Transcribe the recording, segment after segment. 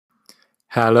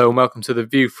Hello and welcome to The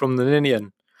View from the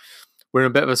Ninian. We're in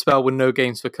a bit of a spell with no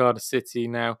games for Cardiff City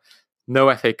now.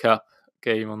 No FA Cup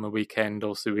game on the weekend.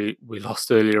 Also, we lost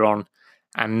earlier on.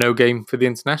 And no game for the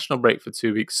international break for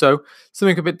 2 weeks. So,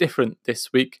 something a bit different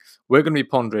this week. We're going to be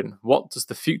pondering, what does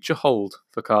the future hold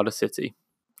for Cardiff City?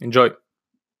 Enjoy.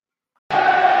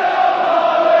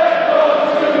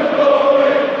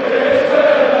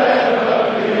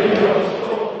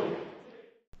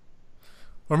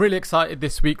 I'm really excited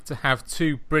this week to have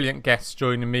two brilliant guests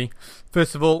joining me.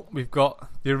 First of all, we've got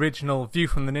the original View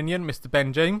from the Ninian, Mr.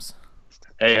 Ben James.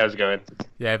 Hey, how's it going?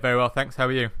 Yeah, very well, thanks. How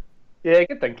are you? Yeah,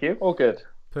 good, thank you. All good.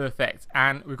 Perfect.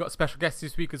 And we've got a special guest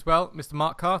this week as well, Mr.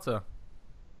 Mark Carter.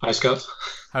 Hi, Scott.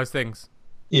 How's things?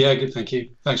 Yeah, good, thank you.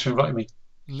 Thanks for inviting me.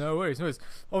 No worries, no worries.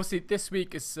 Obviously, this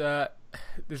week is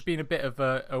there's been a bit of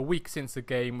a week since the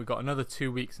game. We've got another 2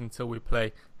 weeks until we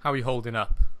play. How are you holding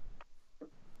up?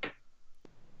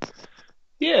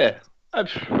 Yeah, I'm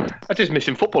just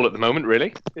missing football at the moment,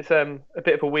 really. It's a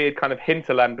bit of a weird kind of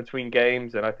hinterland between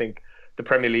games, and I think the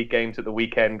Premier League games at the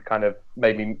weekend kind of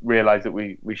made me realise that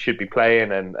we should be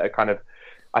playing, and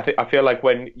I feel like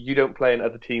when you don't play and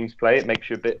other teams play, it makes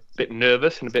you a bit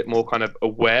nervous and a bit more kind of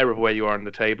aware of where you are on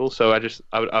the table. So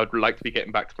I would like to be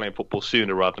getting back to playing football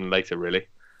sooner rather than later, really.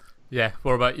 Yeah.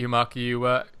 What about you, Mark? Are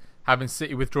you having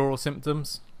City withdrawal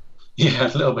symptoms?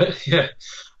 Yeah, a little bit. Yeah,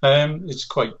 it's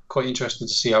quite interesting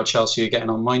to see how Chelsea are getting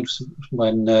on mine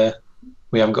when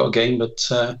we haven't got a game. But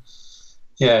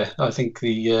yeah, I think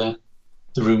the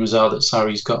rumours are that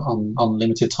Sarri's got on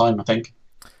limited time, I think.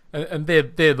 And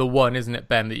they're the one, isn't it,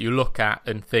 Ben, that you look at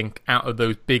and think, out of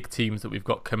those big teams that we've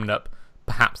got coming up,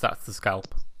 perhaps that's the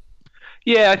scalp.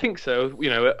 Yeah, I think so.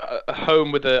 You know, a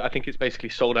home with I think it's basically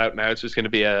sold out now, so it's going to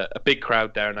be a big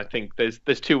crowd there. And I think there's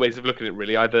two ways of looking at it,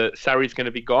 really. Either Sarri's going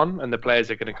to be gone and the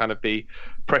players are going to kind of be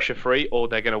pressure free, or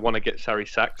they're going to want to get Sarri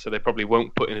sacked, so they probably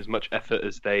won't put in as much effort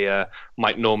as they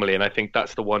might normally. And I think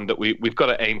that's the one that we've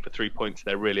got to aim for 3 points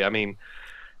there, really. I mean,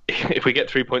 if we get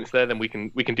 3 points there, then we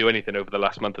can do anything over the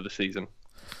last month of the season.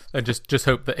 And just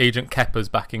hope that Agent Kepa's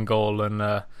back in goal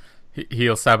and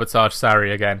he'll sabotage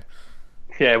Sarri again.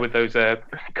 Yeah, with those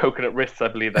coconut wrists, I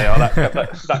believe they are.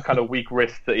 That kind of weak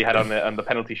wrist that he had on the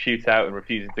penalty shootout and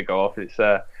refusing to go off. It's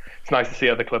nice to see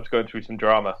other clubs going through some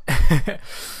drama.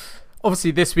 Obviously,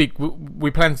 this week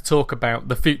we plan to talk about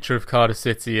the future of Cardiff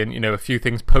City and, you know, a few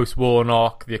things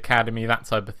post-Warnock, the academy, that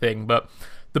type of thing. But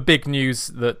the big news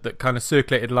that kind of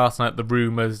circulated last night, the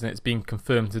rumours, and it's been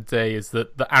confirmed today, is that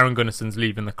Aaron Gunnarsson's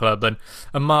leaving the club. And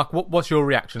Mark, what's your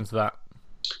reaction to that?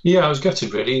 Yeah, I was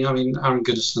gutted, really. I mean, Aaron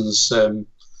Gunnarsson's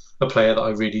a player that I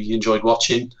really enjoyed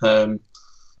watching. You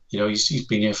know, he's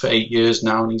been here for 8 years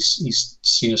now, and he's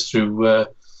seen us through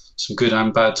some good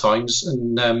and bad times.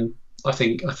 And I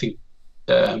think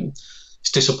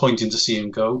it's disappointing to see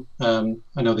him go.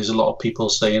 I know there's a lot of people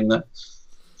saying that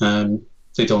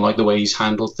they don't like the way he's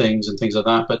handled things and things like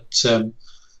that, but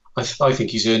I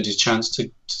think he's earned his chance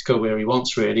to go where he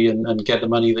wants, really, and get the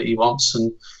money that he wants,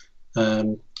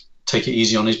 and take it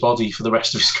easy on his body for the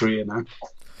rest of his career now.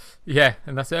 Yeah,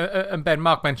 and that's it. And Ben,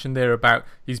 Mark mentioned there about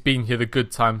he's been here the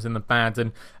good times and the bad,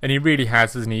 and he really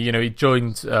has, hasn't he? You know, he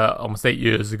joined almost 8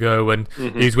 years ago, and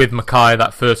he was with Mackay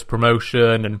that first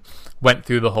promotion, and went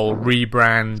through the whole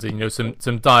rebrand, and, you know,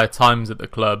 some dire times at the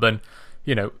club, and,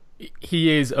 you know,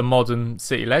 he is a modern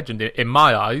City legend in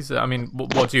my eyes. I mean,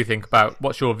 what do you think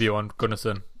what's your view on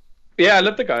Gunnarsson? Yeah, I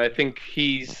love the guy. I think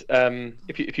he's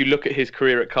if you look at his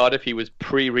career at Cardiff, he was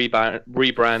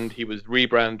rebrand, he was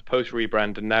rebrand, post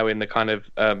rebrand, and now in the kind of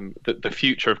the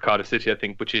future of Cardiff City, I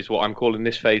think, which is what I'm calling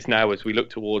this phase now as we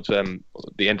look towards the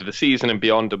end of the season and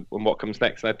beyond, and what comes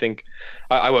next. And I think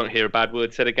I won't hear a bad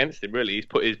word said against him. Really, he's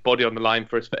put his body on the line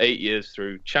for us for 8 years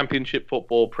through Championship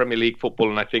football, Premier League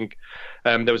football, and I think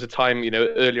there was a time, you know,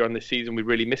 earlier on this season we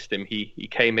really missed him. He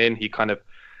came in, he kind of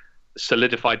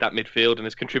solidified that midfield and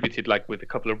has contributed, like, with a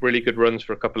couple of really good runs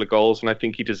for a couple of goals, and I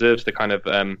think he deserves to kind of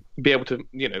be able to,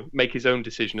 you know, make his own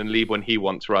decision and leave when he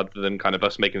wants, rather than kind of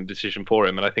us making a decision for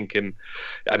him. And I think he's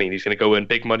going to go earn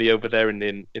big money over there in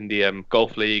the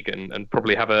Golf League, and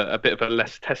probably have a bit of a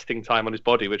less testing time on his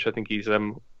body, which I think he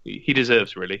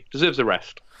deserves the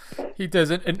rest. He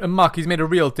does, and Mark, he's made a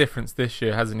real difference this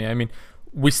year, hasn't he? I mean,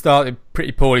 we started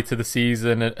pretty poorly to the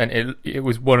season, and it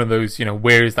was one of those, you know,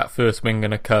 where is that first win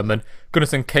going to come? And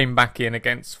Gunnarsson came back in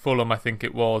against Fulham, I think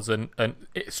it was, and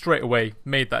it straight away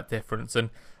made that difference.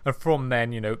 And from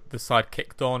then, you know, the side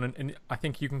kicked on, and I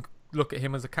think you can look at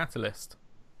him as a catalyst.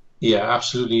 Yeah,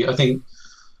 absolutely. I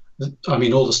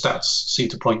mean, all the stats seem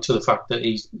to point to the fact that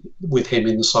with him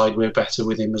in the side, we're better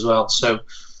with him as well. So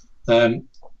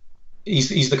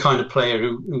he's the kind of player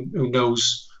who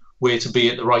knows where to be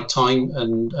at the right time,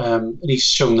 and he's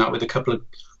shown that with a couple of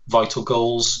vital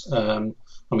goals. I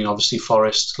mean, obviously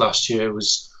Forest last year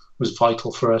was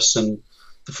vital for us, and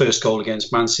the first goal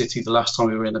against Man City the last time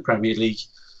we were in the Premier League,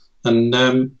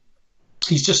 and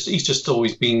he's just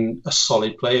always been a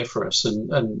solid player for us,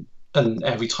 and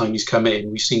every time he's come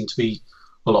in, we seem to be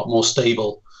a lot more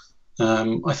stable.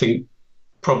 I think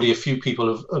probably a few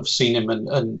people have seen him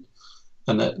and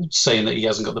saying that he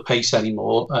hasn't got the pace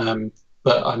anymore.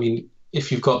 But I mean,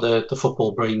 if you've got the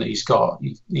football brain that he's got,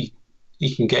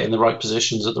 he can get in the right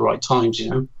positions at the right times, you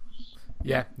know.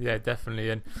 Yeah, definitely.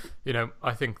 And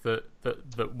I think that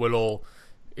we'll all.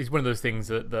 It's one of those things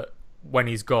that when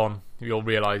he's gone, you'll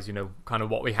realise, kind of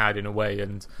what we had in a way,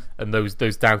 and those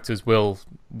doubters will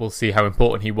see how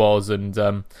important he was, and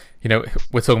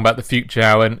we're talking about the future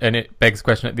now, and it begs the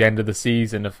question at the end of the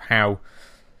season of how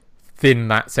thin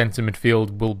that centre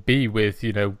midfield will be with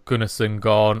Gunnarsson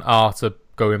gone, Arta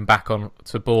going back on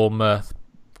to Bournemouth,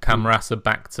 Camarasa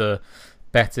back to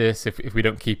Betis if we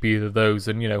don't keep either of those,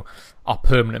 and our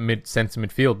permanent centre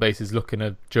midfield base is looking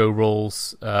at Joe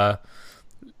Rawls,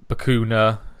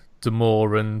 Bakuna,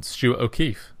 Damore and Stuart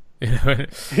O'Keefe.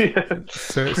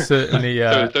 So certainly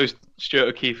those Stuart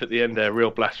O'Keefe at the end there, real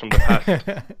blast from the past.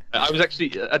 I was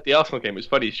actually at the Arsenal game. It was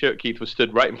funny. Stuart O'Keefe was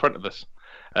stood right in front of us,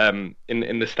 in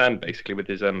the stand basically with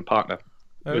his partner.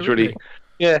 It was really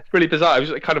bizarre. I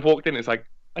was kind of walked in. It's like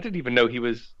I didn't even know he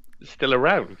was still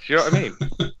around. Do you know what I mean?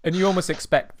 And you almost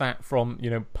expect that from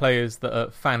players that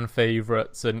are fan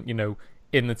favourites and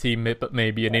in the team, but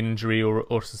maybe an injury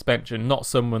or suspension, not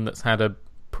someone that's had a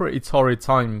pretty torrid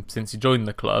time since he joined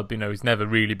the club. He's never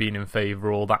really been in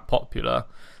favour or that popular.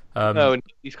 No, and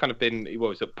he's kind of been. What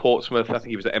was at Portsmouth? I think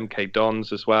he was at MK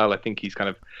Dons as well. I think he's kind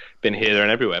of been here, there,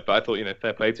 and everywhere. But I thought,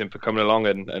 fair play to him for coming along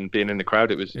and being in the crowd.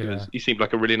 He seemed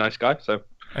like a really nice guy. So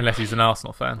unless he's an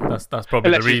Arsenal fan, that's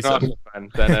probably the reason. Unless he's an Arsenal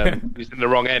fan, then he's in the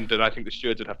wrong end, and I think the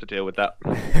stewards would have to deal with that.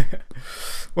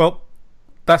 Well,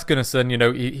 that's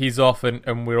Gunnarsson. He's off,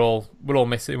 and we'll all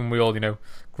miss him, and we're all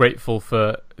grateful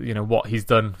for what he's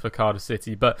done for Cardiff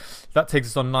City. But that takes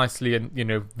us on nicely, and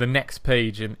the next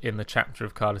page in the chapter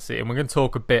of Cardiff City, and we're going to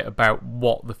talk a bit about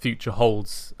what the future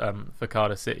holds for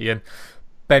Cardiff City. And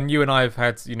Ben, you and I have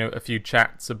had a few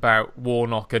chats about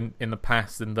Warnock in the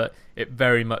past, and that it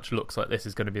very much looks like this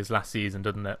is going to be his last season,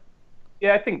 doesn't it?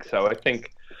 Yeah, I think so. I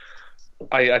think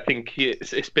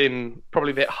it's been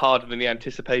probably a bit harder than he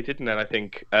anticipated, and then I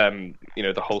think the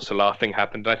whole Salah thing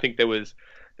happened. And I think there was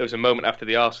a moment after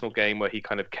the Arsenal game where he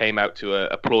kind of came out to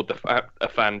applaud the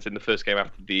fans in the first game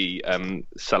after the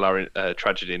Salah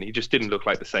tragedy, and he just didn't look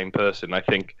like the same person. I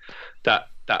think that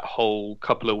whole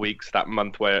couple of weeks, that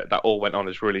month where that all went on,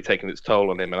 has really taken its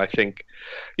toll on him. And I think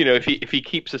if he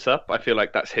keeps us up, I feel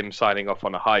like that's him signing off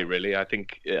on a high. Really, I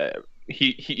think.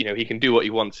 He can do what he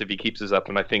wants if he keeps us up,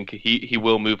 and I think he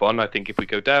will move on. I think if we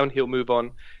go down, he'll move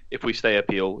on. If we stay up,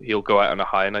 he'll go out on a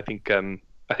high, and I think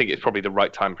it's probably the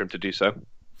right time for him to do so.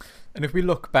 And if we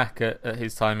look back at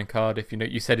his time in Cardiff,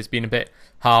 you said it's been a bit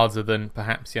harder than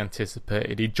perhaps he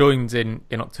anticipated. He joined in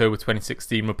October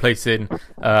 2016, replacing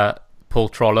Paul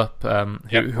Trollope,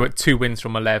 who had 2 wins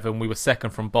from 11. We were second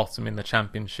from bottom in the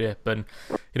Championship, and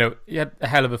he had a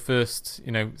hell of a first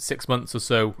 6 months or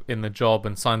so in the job,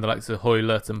 and signed the likes of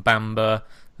Hoylett and Bamba.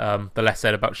 The less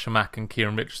said about Shamak and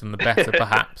Kieran Richardson, the better,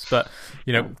 perhaps. But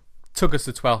took us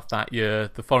to 12th that year.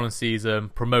 The following season,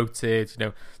 promoted.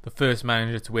 The first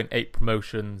manager to win 8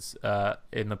 promotions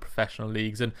in the professional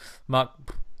leagues. And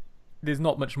Mark, there's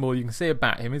not much more you can say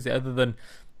about him, is it? Other than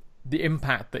the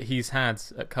impact that he's had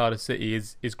at Cardiff City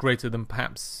is greater than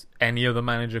perhaps any other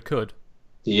manager could.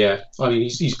 Yeah, I mean,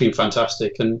 he's been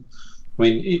fantastic, and I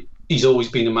mean, he's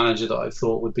always been a manager that I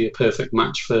thought would be a perfect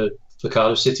match for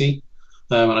Cardiff City.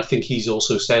 And I think he's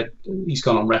also said, he's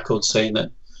gone on record saying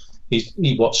that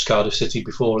he watched Cardiff City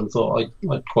before and thought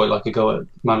I'd quite like a go at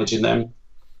managing them.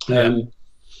 And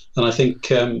I think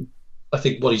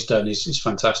what he's done is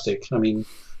fantastic. I mean,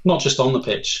 not just on the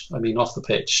pitch. I mean, off the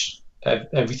pitch,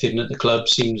 everything at the club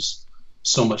seems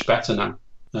so much better now.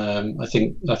 I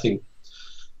think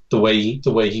the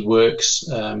way he works,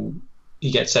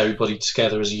 he gets everybody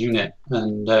together as a unit,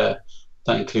 and that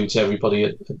includes everybody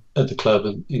at the club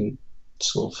and in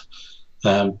sort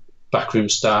of backroom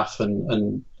staff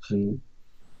and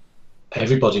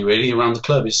everybody really around the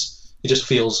club. It just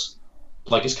feels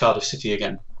like it's Cardiff City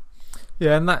again.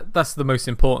 Yeah, and that's the most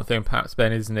important thing, perhaps,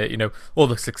 Ben, isn't it? All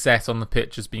the success on the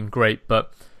pitch has been great,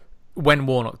 but when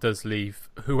Warnock does leave,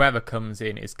 whoever comes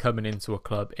in is coming into a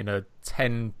club in a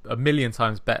million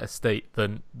times better state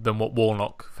than what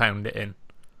Warnock found it in.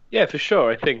 Yeah, for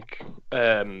sure. I think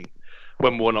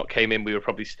when Warnock came in, we were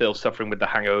probably still suffering with the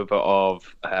hangover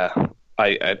of.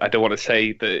 I don't want to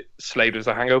say that Slade was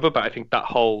a hangover, but I think that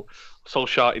whole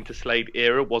Solskjaer into Slade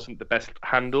era wasn't the best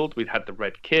handled. We'd had the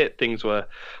red kit, things were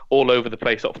all over the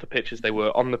place off the pitch as they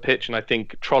were on the pitch, and I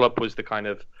think Trollope was the kind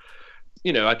of,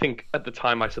 I think at the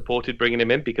time I supported bringing him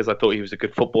in because I thought he was a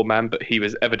good football man, but he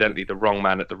was evidently the wrong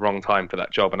man at the wrong time for that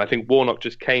job. And I think Warnock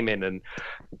just came in and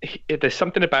there's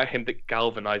something about him that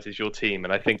galvanizes your team.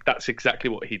 And I think that's exactly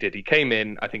what he did. He came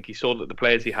in, I think he saw that the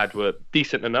players he had were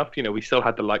decent enough. We still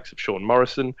had the likes of Sean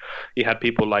Morrison. He had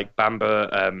people like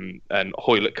Bamba and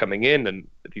Hoylett coming in, and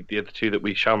the other two that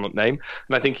we shall not name.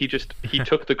 And I think he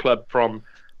took the club from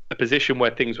a position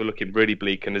where things were looking really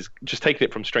bleak and has just taken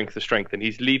it from strength to strength, and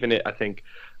he's leaving it, I think,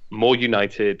 more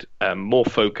united, more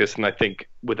focused, and I think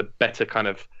with a better kind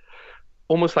of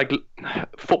almost like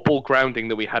football grounding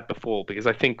that we had before, because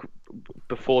I think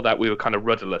before that we were kind of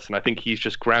rudderless, and I think he's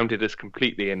just grounded us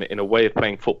completely in a way of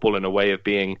playing football and a way of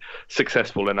being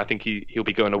successful, and I think he'll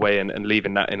be going away and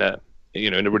leaving that in a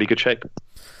really good shape.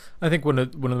 I think one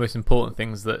of the most important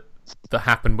things that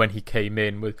happened when he came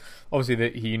in was obviously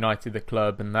that he united the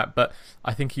club and that, but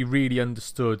I think he really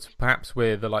understood perhaps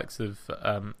where the likes of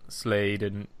Slade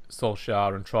and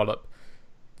Solskjaer and Trollope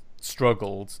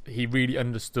struggled. He really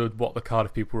understood what the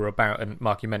Cardiff people were about, and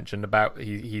Mark, you mentioned about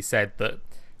he said that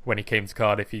when he came to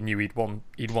Cardiff he knew he'd want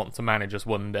to manage us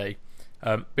one day.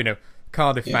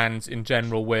 Cardiff fans in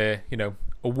general were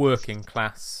a working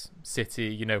class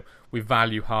city. We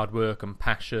value hard work and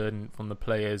passion from the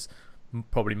players,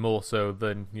 probably more so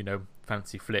than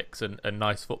fancy flicks and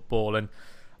nice football. And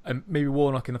maybe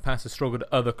Warnock in the past has struggled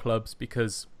at other clubs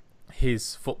because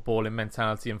his footballing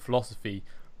mentality and philosophy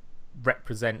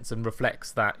represents and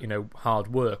reflects that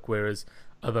hard work, whereas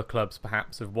other clubs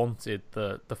perhaps have wanted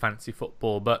the fancy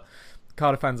football. But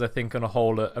Cardiff fans, I think, on a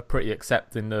whole, are pretty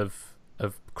accepting of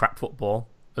crap football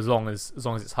as long as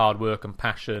it's hard work and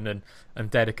passion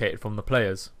and dedicated from the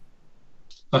players.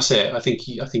 That's it. I think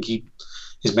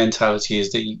his mentality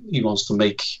is that he wants to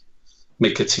make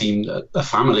a team a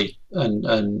family,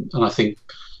 and I think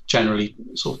generally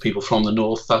sort of people from the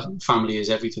north, that family is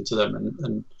everything to them,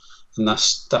 and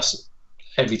that's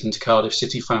everything to Cardiff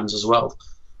City fans as well.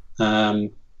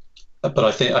 But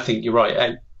I think you're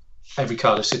right. Every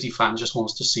Cardiff City fan just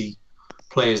wants to see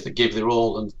players that give their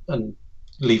all and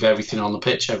leave everything on the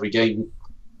pitch every game.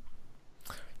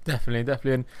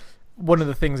 Definitely. And one of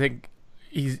the things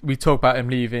we talk about him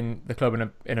leaving the club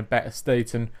in a better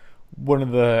state, and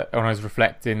when I was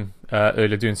reflecting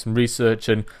earlier, doing some research,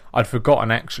 and I'd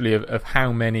forgotten actually of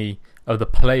how many of the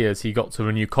players he got to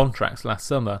renew contracts last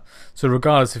summer. So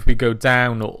regardless if we go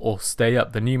down or stay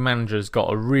up, the new manager's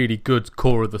got a really good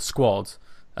core of the squad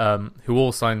who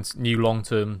all signed new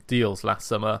long-term deals last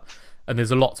summer, and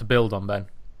there's a lot to build on, Ben.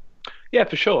 Yeah,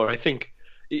 for sure. I think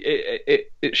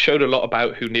it showed a lot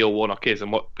about who Neil Warnock is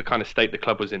and what the kind of state the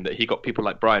club was in, that he got people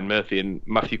like Brian Murphy and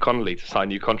Matthew Connolly to sign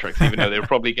new contracts, even though they were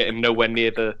probably getting nowhere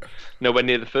near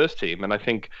the first team. And I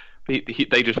think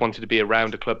they just wanted to be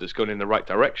around a club that's going in the right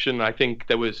direction. I think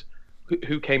there was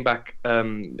who came back.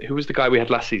 Who was the guy we had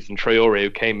last season? Traore, who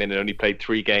came in and only played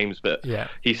 3 games, but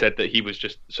he said that he was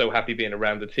just so happy being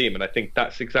around the team. And I think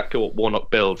that's exactly what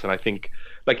Warnock builds. And I think,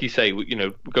 like you say,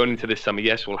 going into this summer,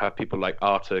 yes, we'll have people like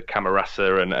Arta,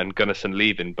 Camarasa, and Gunnarsson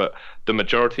leaving, but the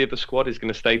majority of the squad is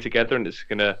going to stay together, and it's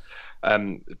going to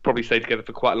probably stay together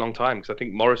for quite a long time, because I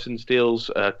think Morrison's deal's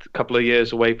a couple of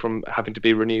years away from having to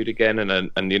be renewed again,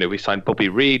 and we signed Bobby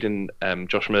Reid and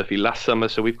Josh Murphy last summer,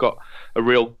 so we've got a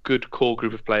real good core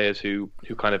group of players who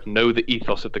kind of know the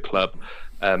ethos of the club,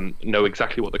 know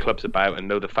exactly what the club's about, and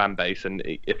know the fan base. And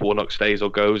if Warnock stays or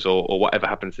goes or whatever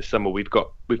happens this summer, we've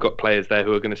got players there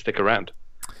who are going to stick around.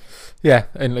 Yeah,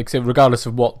 and like I said, regardless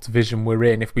of what division we're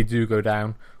in, if we do go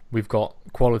down, we've got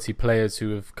quality players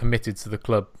who have committed to the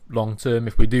club long term.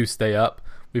 If we do stay up,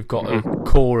 we've got a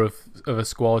core of a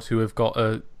squad who have got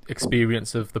a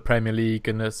experience of the Premier League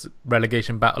and a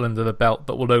relegation battle under the belt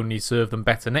that will only serve them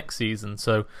better next season.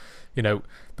 So,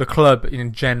 the club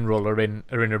in general are in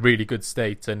a really good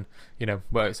state, and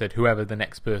like I said, whoever the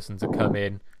next person to come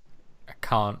in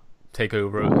can't take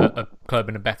over a club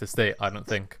in a better state, I don't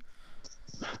think.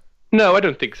 No, I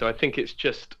don't think so. I think it's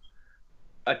just,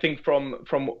 I think from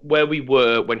where we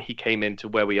were when he came in to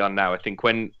where we are now, I think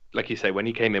when, like you say, when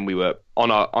he came in, we were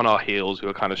on our heels. We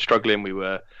were kind of struggling. We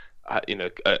were,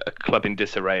 a club in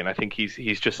disarray. And I think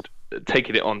he's just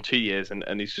taken it on 2 years,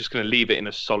 and he's just going to leave it in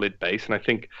a solid base. And I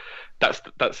think that's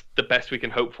the best we can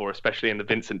hope for, especially in the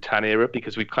Vincent Tan era,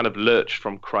 because we've kind of lurched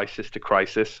from crisis to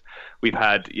crisis. We've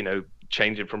had,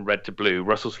 changing from red to blue,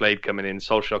 Russell Slade coming in,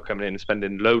 Solskjaer coming in,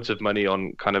 spending loads of money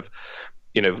on kind of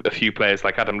a few players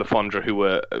like Adam Lafondra who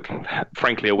were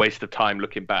frankly a waste of time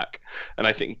looking back. And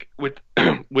I think with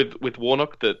with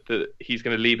Warnock that he's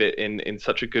going to leave it in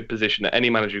such a good position that any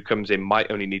manager who comes in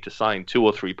might only need to sign 2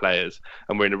 or 3 players,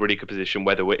 and we're in a really good position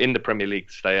whether we're in the Premier League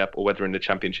to stay up or whether in the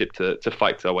Championship to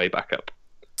fight our way back up.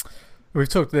 We've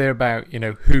talked there about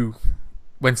who,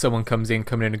 when someone coming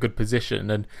in a good position,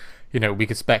 and we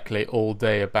could speculate all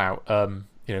day about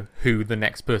who the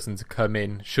next person to come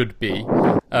in should be.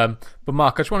 But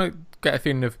Mark, I just want to get a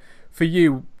feeling of, for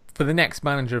you, for the next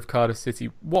manager of Cardiff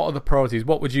City, what are the priorities?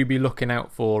 What would you be looking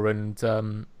out for, and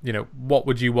what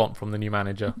would you want from the new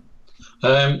manager?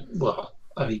 Well,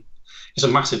 I mean, it's a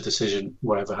massive decision,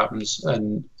 whatever happens,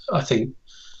 and I think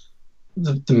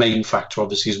the main factor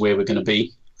obviously is where we're going to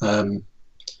be.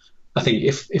 I think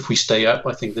if we stay up,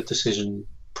 I think the decision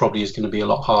probably is going to be a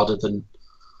lot harder than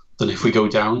if we go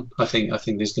down. I think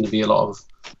there's going to be a lot of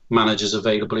managers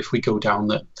available if we go down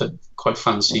that quite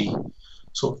fancy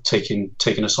sort of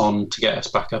taking us on to get us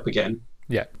back up again.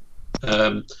 Yeah.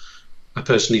 I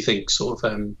personally think sort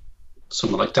of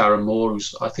someone like Darren Moore,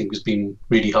 who's I think has been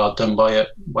really hard done by at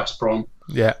West Brom.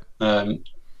 Yeah.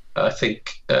 I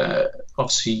think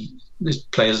obviously there's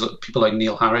people like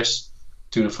Neil Harris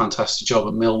doing a fantastic job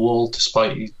at Millwall,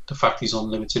 despite the fact he's on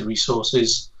limited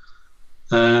resources.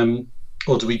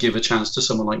 Or do we give a chance to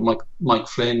someone like Mike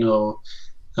Flynn or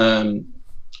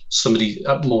somebody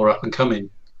more up and coming?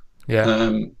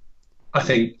 Yeah. I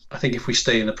think if we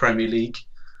stay in the Premier League,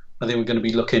 I think we're going to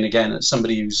be looking again at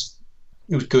somebody who's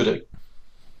good at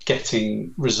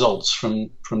getting results from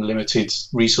limited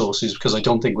resources, because I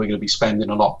don't think we're going to be spending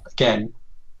a lot again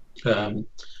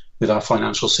with our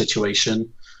financial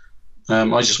situation.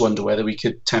 I just wonder whether we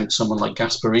could tempt someone like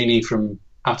Gasparini from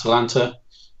Atalanta,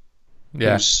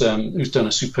 who's done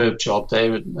a superb job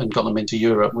there and got them into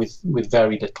Europe with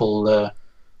very little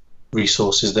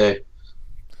resources there.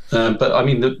 But I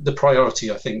mean, the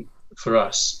priority, I think, for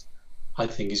us, I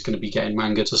think, is going to be getting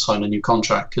Manga to sign a new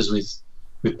contract, because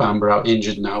with Bamba out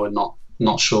injured now and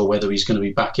not sure whether he's going to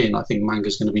be back in, I think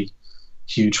Manga's going to be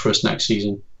huge for us next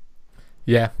season.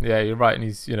 Yeah, you're right, and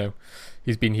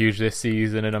he's been huge this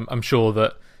season, and I'm sure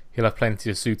that he'll have plenty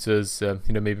of suitors,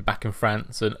 maybe back in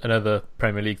France and other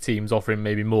Premier League teams offering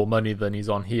maybe more money than he's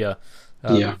on here.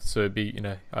 So it'd be,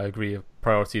 I agree, a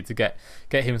priority to get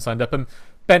him signed up. And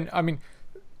Ben, I mean,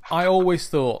 I always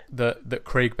thought that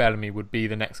Craig Bellamy would be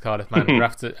the next Cardiff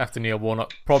manager after Neil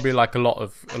Warnock, probably like a lot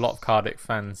of Cardiff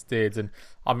fans did. And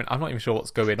I mean, I'm not even sure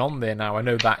what's going on there now. I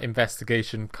know that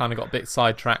investigation kind of got a bit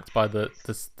sidetracked by the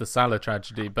Salah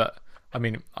tragedy, but I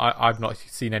mean, I've not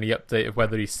seen any update of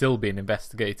whether he's still being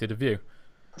investigated. Have you?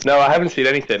 No, I haven't seen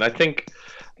anything. I think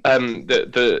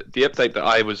the update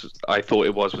that I thought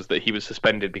it was that he was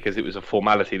suspended because it was a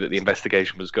formality that the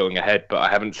investigation was going ahead, but I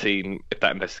haven't seen if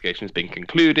that investigation has been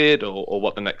concluded or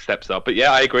what the next steps are. But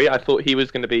yeah, I agree. I thought he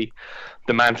was going to be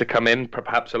the man to come in,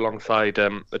 perhaps alongside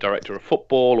the director of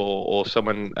football or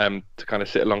someone to kind of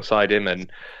sit alongside him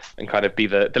and kind of be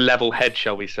the level head,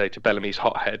 shall we say, to Bellamy's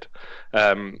hot head.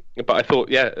 But I thought,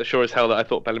 yeah, sure as hell that I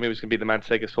thought Bellamy was going to be the man to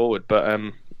take us forward. But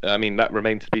I mean, that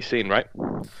remains to be seen, right?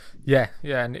 Yeah,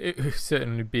 and it would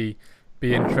certainly be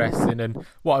interesting. And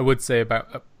what I would say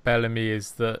about Bellamy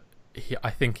is that I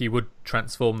think he would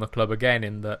transform the club again.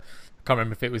 In that, I can't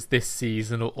remember if it was this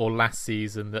season or last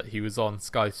season that he was on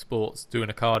Sky Sports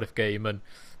doing a Cardiff game and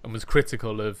was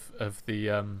critical of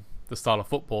the style of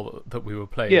football that we were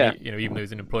playing. Yeah. Even though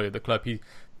he's an employee of the club, he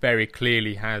very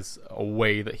clearly has a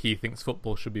way that he thinks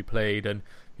football should be played. And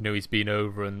he's been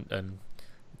over and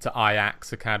to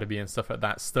Ajax Academy and stuff like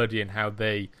that, studying how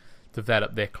they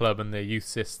develop their club and their youth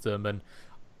system, and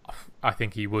I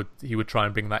think he would try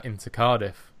and bring that into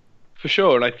Cardiff. For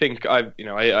sure, and I think I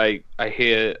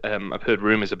hear I've heard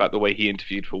rumours about the way he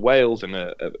interviewed for Wales and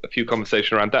a few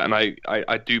conversations around that, and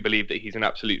I do believe that he's an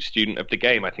absolute student of the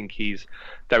game. I think he's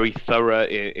very thorough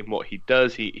in what he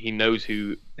does. He knows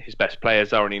who his best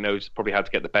players are, and he knows probably how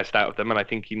to get the best out of them, and I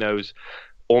think he knows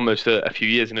almost a few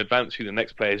years in advance who the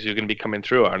next players who are going to be coming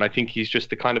through are. And I think he's just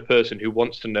the kind of person who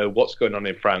wants to know what's going on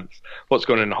in France, what's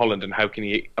going on in Holland, and how can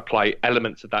he apply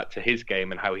elements of that to his game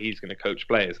and how he's going to coach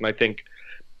players. And I think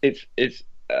it's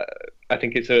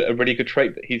a really good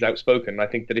trait that he's outspoken. And I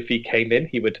think that if he came in,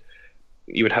 he would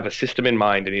have a system in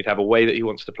mind and he'd have a way that he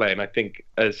wants to play. And I think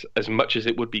as much as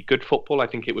it would be good football, I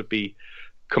think it would be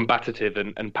combative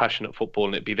and passionate football,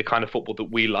 and it'd be the kind of football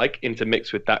that we like,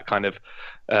 intermixed with that kind of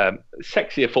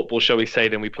sexier football, shall we say,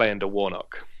 than we play under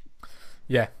Warnock.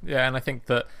 Yeah, and I think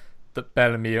that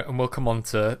Bellamy, and we'll come on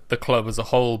to the club as a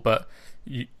whole, but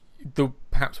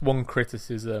perhaps one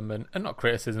criticism, and not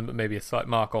criticism, but maybe a slight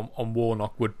mark on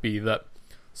Warnock would be that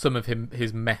some of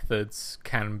his methods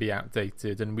can be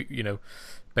outdated. And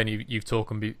Ben, you've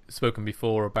spoken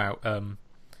before about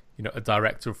a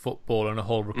director of football and a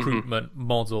whole recruitment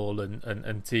model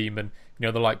and team, and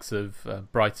the likes of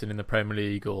Brighton in the Premier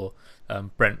League or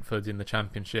Brentford in the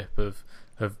Championship have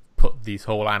put these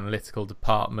whole analytical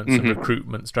departments and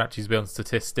recruitment strategies beyond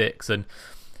statistics, and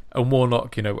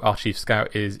Warnock, our chief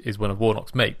scout is one of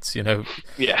Warnock's mates. Yeah.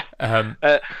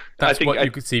 That's what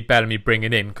you could see Bellamy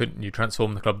bringing in, couldn't you?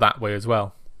 Transform the club that way as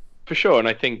well. For sure, and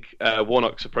I think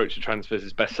Warnock's approach to transfers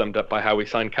is best summed up by how we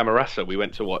signed Camarasa. We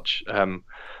went to watch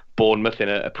Bournemouth in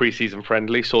a pre-season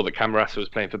friendly, saw that Camarasa was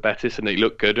playing for Betis and he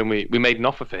looked good, and we made an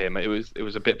offer for him. It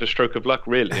was a bit of a stroke of luck,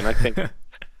 really, and I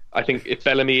think if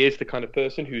Bellamy is the kind of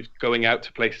person who's going out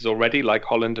to places already, like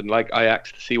Holland and like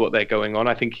Ajax, to see what they're going on,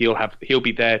 I think he'll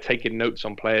be there taking notes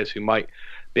on players who might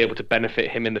be able to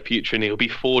benefit him in the future, and he'll be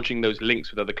forging those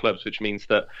links with other clubs, which means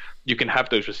that you can have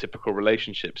those reciprocal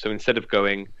relationships. So instead of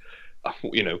going,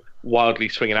 wildly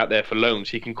swinging out there for loans,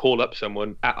 he can call up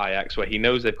someone at Ajax where he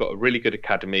knows they've got a really good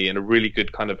academy and a really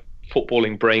good kind of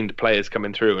footballing brained players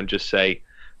coming through, and just say,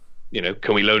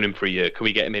 can we loan him for a year? Can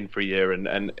we get him in for a year?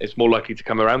 And it's more likely to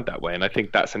come around that way. And I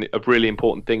think that's a really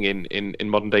important thing in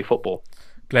modern day football.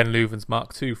 Glenn Leuven's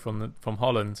Mark II from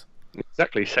Holland.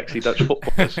 Exactly, sexy Dutch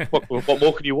footballers. What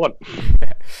more could you want?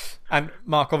 Yeah. And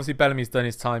Mark, obviously Bellamy's done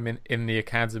his time in the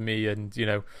academy, and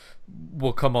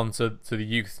we'll come on to the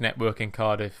youth network in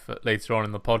Cardiff later on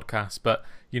in the podcast. But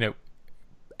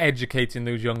educating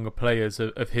those younger players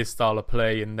of his style of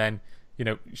play, and then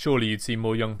surely you'd see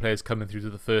more young players coming through to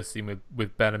the first team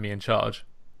with Bellamy in charge.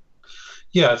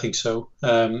 Yeah, I think so.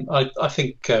 I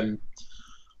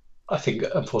think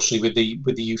unfortunately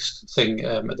with the youth thing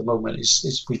at the moment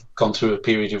is we've gone through a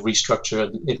period of restructure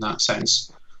in that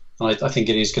sense, and I think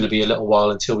it is going to be a little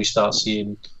while until we start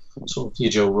seeing sort of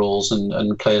your Joe Rawls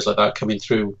and players like that coming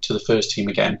through to the first team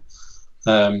again.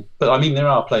 But I mean, there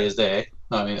are players there.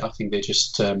 I mean, I think they're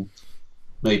just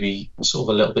maybe sort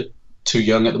of a little bit too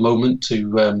young at the moment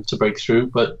to break through.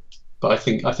 But I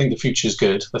think the future is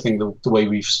good. I think the way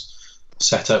we've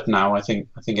set up now, I think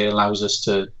it allows us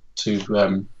to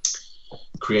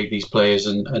create these players,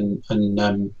 and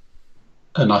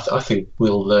I think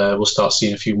we'll start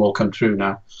seeing a few more come through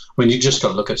now. I mean, you just got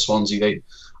to look at Swansea.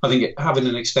 I think having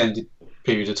an extended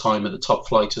period of time at the top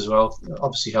flight as well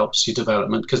obviously helps your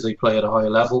development because they play at a higher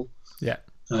level. Yeah.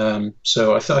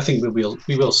 So I think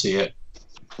we will see it.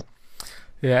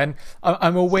 Yeah, and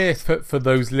I'm aware for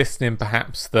those listening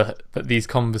perhaps that these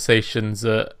conversations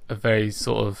are very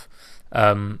sort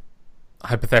of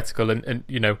hypothetical, and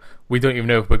we don't even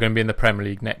know if we're going to be in the Premier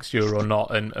League next year or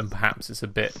not, and perhaps it's a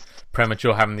bit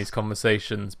premature having these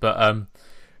conversations, but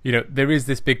there is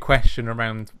this big question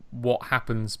around what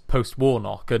happens post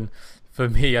Warnock, and for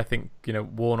me I think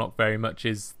Warnock very much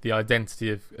is the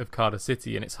identity of Cardiff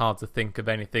City, and it's hard to think of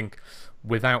anything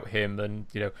without him. And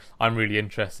I'm really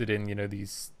interested in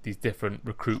these different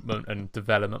recruitment and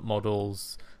development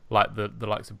models, like the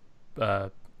likes of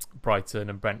Brighton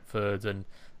and Brentford, and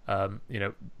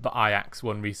the Ajax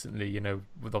one recently,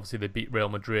 with obviously they beat Real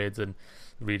Madrid, and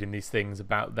reading these things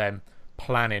about them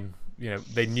planning,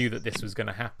 they knew that this was going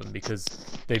to happen because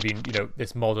they've been,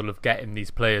 this model of getting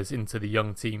these players into the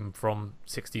young team from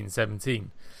 16, 17.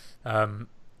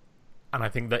 And I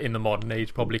think that in the modern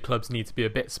age, probably clubs need to be a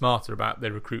bit smarter about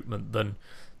their recruitment than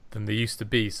they used to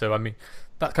be. So, I mean,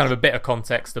 that's kind of a bit of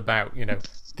context about,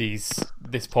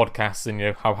 this podcast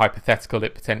and, how hypothetical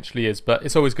it potentially is. But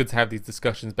it's always good to have these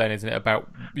discussions, Ben, isn't it, about,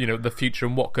 the future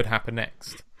and what could happen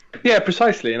next. Yeah,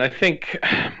 precisely. And I think,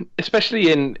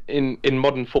 especially in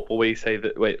modern football, where you say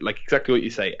that, like exactly what you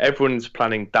say, everyone's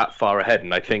planning that far ahead.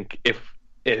 And I think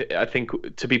I think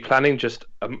to be planning just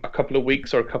a couple of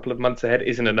weeks or a couple of months ahead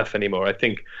isn't enough anymore. I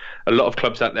think a lot of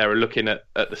clubs out there are looking at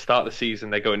the start of the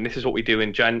season. They're going, this is what we do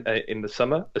in the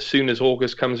summer. As soon as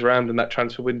August comes around and that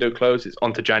transfer window closes, it's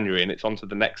on to January and it's on to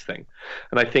the next thing.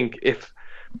 And I think if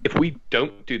we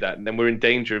don't do that, then we're in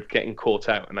danger of getting caught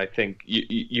out. And I think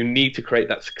you need to create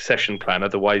that succession plan,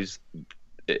 otherwise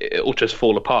it'll just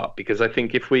fall apart. Because I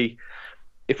think if we're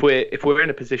in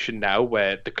a position now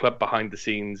where the club behind the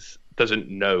scenes doesn't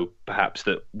know perhaps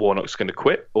that Warnock's going to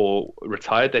quit or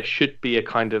retire, there should be a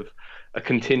kind of a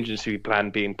contingency plan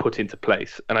being put into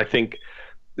place. And I think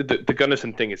the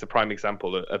Gunnarsson thing is a prime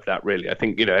example of that, really. I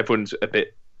think everyone's a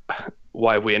bit,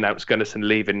 why we announced Gunnarsson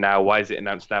leaving now? Why is it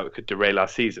announced now? It could derail our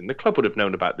season. The club would have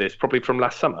known about this probably from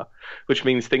last summer, which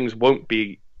means things won't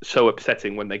be so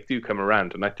upsetting when they do come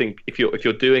around. And I think if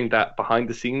you're doing that behind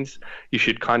the scenes, you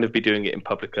should kind of be doing it in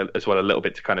public as well, a little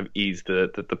bit, to kind of ease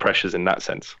the pressures in that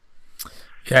sense.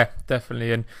 Yeah,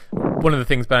 definitely. And one of the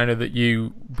things, Ben, I know that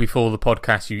you, before the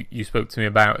podcast, you spoke to me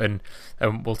about, and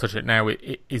we'll touch it now,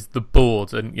 is the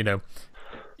board. And,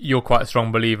 you're quite a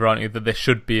strong believer, aren't you, that there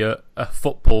should be a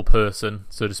football person,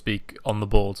 so to speak, on the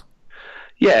board?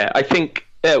 Yeah, I think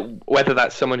whether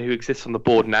that's someone who exists on the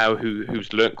board now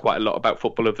who's learnt quite a lot about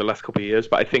football over the last couple of years,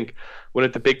 but I think one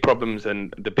of the big problems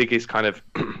and the biggest kind of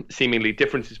seemingly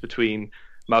differences between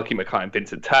Malky Mackay and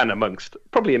Vincent Tan, amongst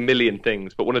probably a million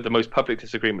things, but one of the most public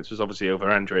disagreements was obviously over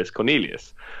Andreas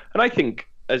Cornelius. And I think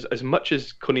as much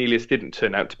as Cornelius didn't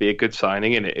turn out to be a good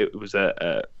signing, and it was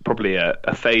probably a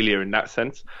failure in that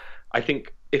sense, I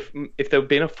think if there had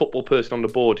been a football person on the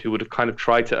board who would have kind of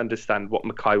tried to understand what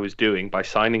Mackay was doing by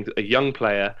signing a young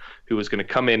player who was going to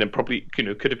come in and probably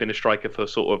could have been a striker for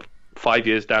sort of 5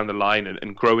 years down the line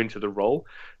and grow into the role,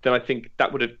 then I think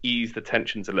that would have eased the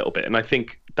tensions a little bit. And I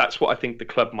think that's what I think the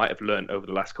club might have learned over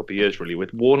the last couple of years, really.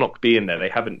 With Warnock being there, they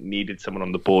haven't needed someone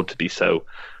on the board to be so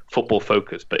football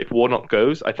focused. But if Warnock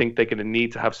goes, I think they're going to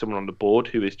need to have someone on the board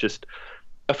who is just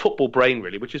a football brain,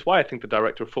 really, which is why I think the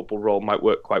director of football role might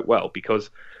work quite well, because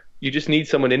you just need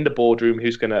someone in the boardroom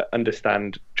who's going to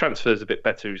understand transfers a bit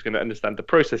better, who's going to understand the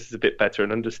processes a bit better,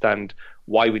 and understand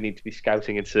why we need to be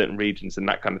scouting in certain regions and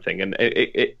that kind of thing. And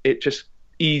it just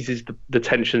eases the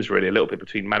tensions really a little bit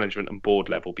between management and board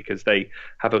level, because they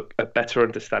have a better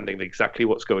understanding of exactly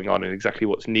what's going on and exactly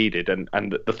what's needed and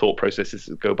the thought processes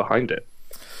that go behind it.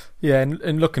 Yeah,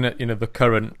 and looking at the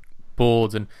current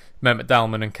board, and Mehmet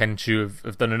Dalman and Ken Choo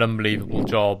have done an unbelievable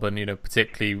job, and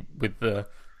particularly with the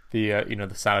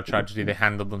Salah tragedy, they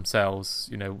handled themselves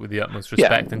with the utmost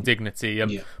respect and dignity.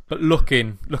 But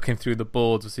looking through the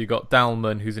boards, so you got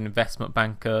Dalman, who's an investment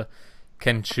banker,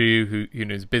 Ken Choo, who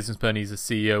is a businessman, he's a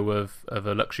CEO of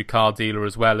a luxury car dealer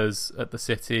as well as at the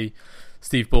City.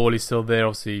 Steve Borley's still there,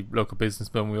 obviously local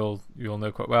businessman we all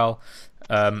know quite well.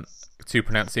 Two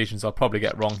pronunciations I'll probably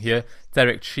get wrong here.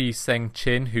 Derek Chi Seng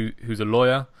Chin, who's a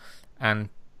lawyer, and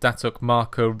Datuk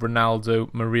Marco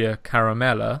Ronaldo Mario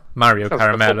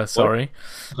Caramella, sorry.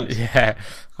 Yeah,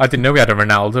 I didn't know we had a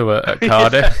Ronaldo at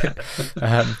Cardiff.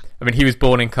 I mean, he was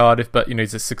born in Cardiff, but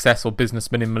he's a successful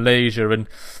businessman in Malaysia, and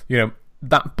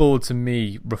that board to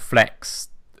me reflects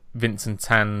Vincent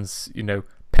Tan's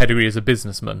pedigree as a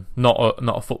businessman, not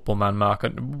a football man. Mark,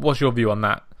 what's your view on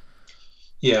that?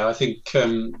 Yeah, I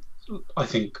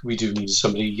think we do need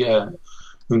somebody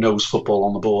who knows football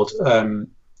on the board.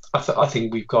 I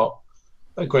think we've got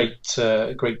a great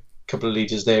couple of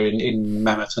leaders there in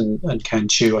Mehmet and Ken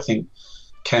Choo. I think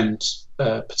Ken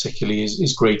particularly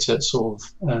is great at sort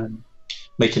of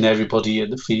making everybody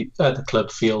at the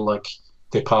club feel like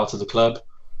they're part of the club.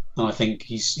 And I think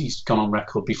he's gone on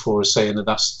record before as saying that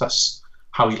that's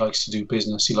how he likes to do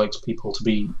business. He likes people to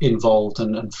be involved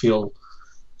and feel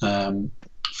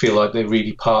like they're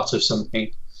really part of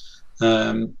something.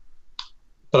 But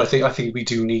I think we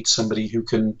do need somebody who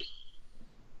can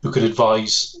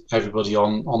advise everybody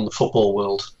on the football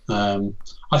world.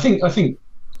 I think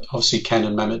obviously Ken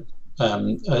and Mehmet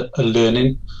are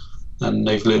learning, and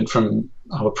they've learned from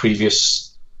our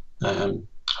previous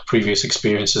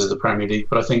experiences of the Premier League.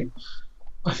 But I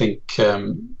think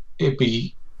it'd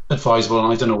be advisable,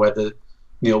 and I don't know whether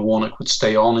Neil Warnock would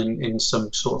stay on in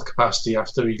some sort of capacity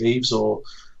after he leaves, or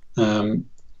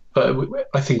but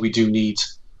I think we do need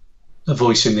a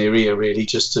voice in their ear, really,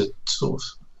 just to sort of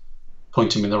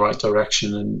point him in the right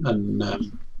direction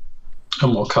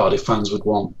and what Cardiff fans would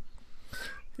want.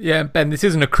 Yeah, Ben, this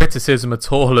isn't a criticism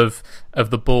at all of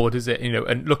the board, is it?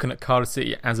 And looking at Cardiff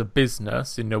City as a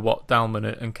business, what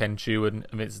Dalman and Ken Choo and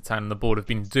Vincent Tan and the board have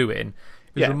been doing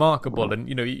is remarkable. And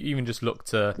you even just look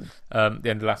to the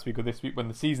end of last week or this week when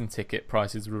the season ticket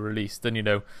prices were released, and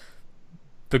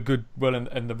the goodwill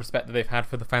and the respect that they've had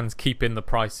for the fans, keeping the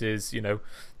prices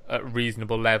at a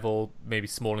reasonable level, maybe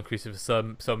small increases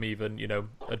for some even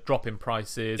a drop in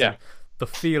prices. And the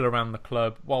feel around the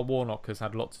club, while Warnock has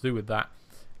had a lot to do with that,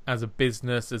 as a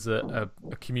business, as a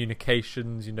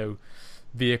communications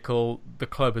vehicle, the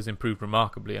club has improved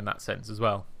remarkably in that sense as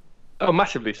well. Oh,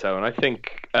 massively so. And I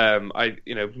think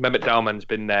Mehmet Dalman's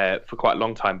been there for quite a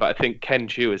long time, but I think Ken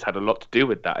Choo has had a lot to do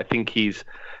with that. I think he's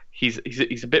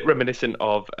a bit reminiscent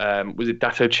of was it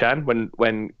Dato Chan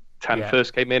when Tan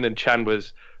first came in, and Chan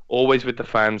was always with the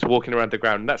fans, walking around the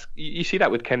ground. And that's, you see that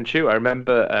with Ken Choo. I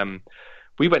remember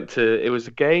we went to, it was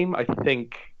a game, I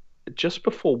think, just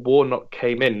before Warnock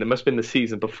came in. There must have been the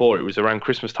season before. It was around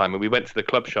Christmas time, and we went to the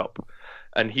club shop,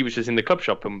 and he was just in the club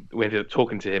shop, and we ended up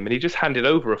talking to him, and he just handed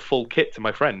over a full kit to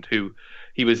my friend, who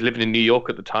he was living in New York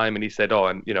at the time, and he said,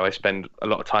 I spend a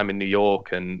lot of time in New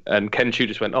York, and Ken Choo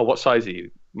just went, oh, what size are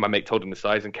you? my mate told him the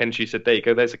size, and Kenshi said, "There you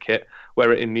go, there's a kit.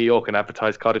 Wear it in New York and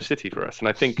advertise Cardiff City for us." And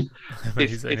I think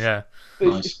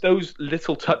it's those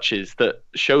little touches that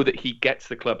show that he gets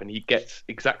the club and he gets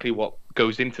exactly what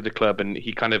goes into the club, and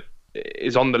he kind of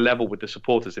is on the level with the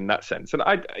supporters in that sense. And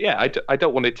I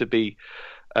don't want it to be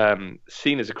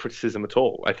seen as a criticism at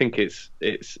all. I think it's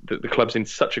the club's in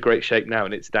such a great shape now,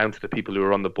 and it's down to the people who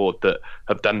are on the board that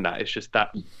have done that. It's just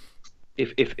that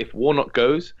if Warnock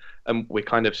goes and we're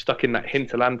kind of stuck in that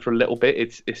hinterland for a little bit,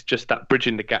 it's just that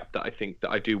bridging the gap that I think that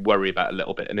I do worry about a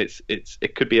little bit. And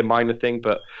it could be a minor thing,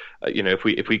 but if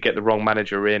we get the wrong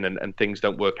manager in and things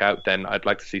don't work out, then I'd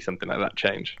like to see something like that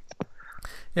change.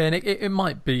 Yeah, and it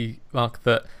might be, Mark,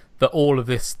 that all of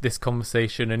this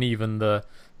conversation and even the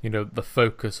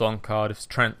focus on Cardiff's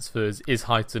transfers is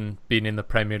heightened being in the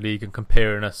Premier League and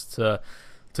comparing us to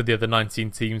the other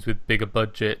 19 teams with bigger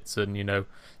budgets and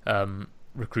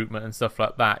recruitment and stuff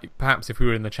like that. Perhaps if we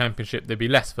were in the Championship, there'd be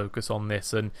less focus on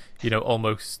this, and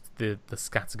almost the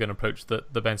scattergun approach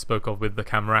that Ben spoke of with the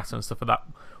Camerata and stuff like that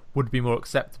would be more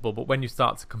acceptable. But when you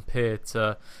start to compare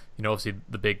to obviously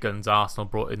the big guns, Arsenal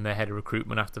brought in their head of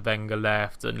recruitment after Wenger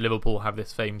left, and Liverpool have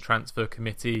this famed transfer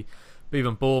committee, but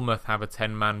even Bournemouth have a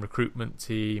 10-man recruitment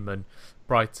team, and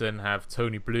Brighton have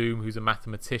Tony Bloom, who's a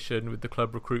mathematician with the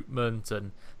club recruitment,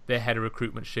 and their head of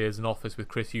recruitment shares an office with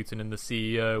Chris Hughton and the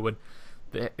CEO, and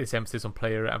this emphasis on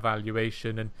player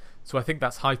evaluation. And so I think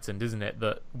that's heightened, isn't it,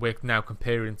 that we're now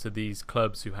comparing to these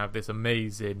clubs who have this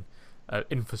amazing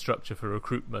infrastructure for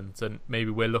recruitment, and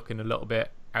maybe we're looking a little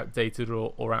bit outdated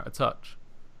or out of touch.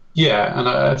 Yeah, and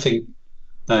I think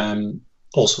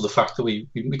also the fact that we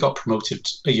got promoted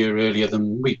a year earlier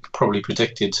than we probably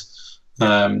predicted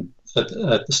at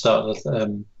the start of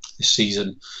this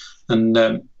season, and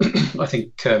I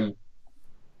think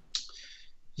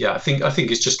I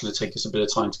think it's just going to take us a bit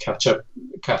of time to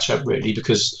catch up really,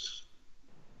 because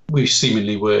we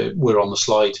seemingly were on the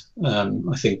slide,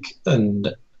 I think,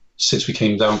 and since we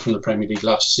came down from the Premier League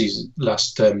last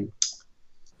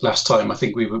time, I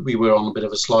think we were on a bit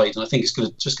of a slide, and I think it's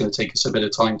just going to take us a bit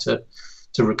of time to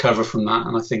recover from that.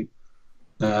 And I think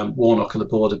Warnock and the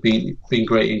board have been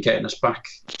great in getting us back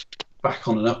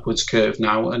on an upwards curve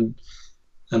now, and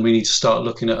we need to start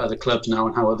looking at other clubs now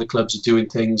and how other clubs are doing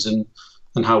things, and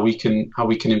how we can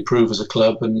improve as a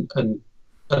club and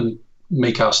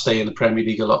make our stay in the Premier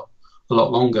League a lot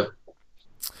longer.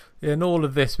 Yeah, and all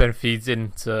of this then feeds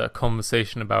into a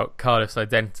conversation about Cardiff's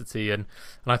identity, and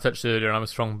I touched earlier, and I'm a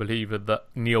strong believer that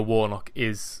Neil Warnock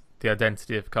is the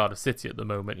identity of Cardiff City at the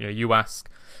moment. You ask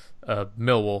a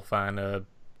Millwall fan, a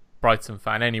Brighton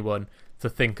fan, anyone to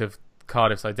think of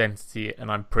Cardiff's identity,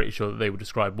 and I'm pretty sure that they would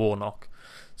describe Warnock.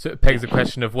 So it begs the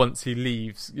question of, once he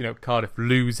leaves, Cardiff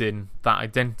losing that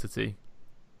identity.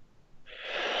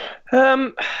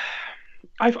 I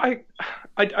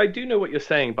do know what you're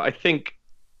saying, but I think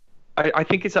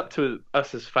it's up to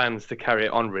us as fans to carry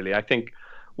it on, really. I think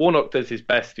Warnock does his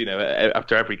best,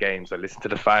 after every game. So I listened to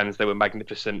the fans; they were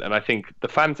magnificent, and I think the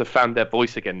fans have found their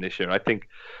voice again this year. I think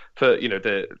for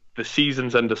the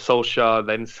seasons under Solskjaer,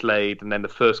 then Slade, and then the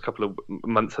first couple of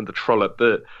months under Trollope,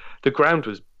 the ground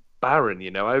was barren.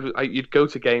 You'd go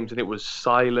to games and it was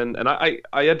silent, and I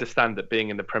understand that being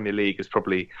in the Premier League has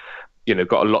probably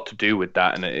got a lot to do with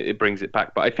that, and it brings it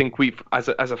back. But I think we've, as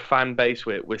a fan base,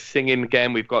 we're singing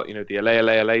again. We've got the LA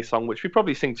LA LA song, which we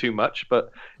probably sing too much,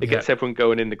 but it gets everyone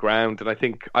going in the ground. And I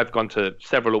think I've gone to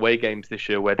several away games this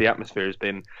year where the atmosphere has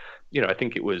been, I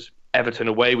think it was Everton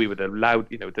away, we were loud,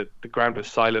 the ground was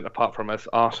silent apart from us.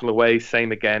 Arsenal away,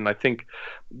 same again. I think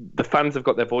the fans have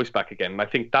got their voice back again, and I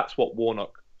think that's what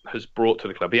Warnock has brought to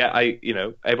the club. Yeah,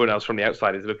 everyone else from the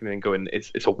outside is looking and going,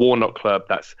 it's a Warnock club.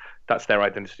 That's their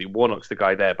identity. Warnock's the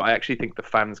guy there. But I actually think the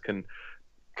fans can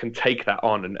take that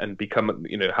on and become,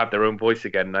 have their own voice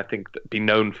again. And I think be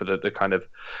known for the kind of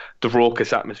the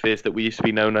raucous atmospheres that we used to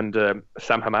be known under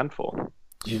Sam Hammam for.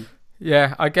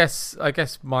 Yeah, I guess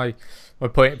my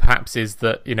point perhaps is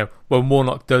that, when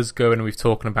Warnock does go, and we've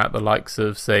talked about the likes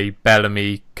of, say,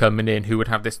 Bellamy coming in, who would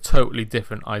have this totally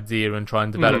different idea and try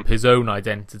and develop his own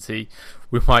identity,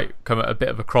 we might come at a bit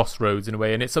of a crossroads in a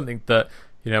way. And it's something that,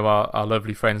 our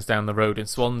lovely friends down the road in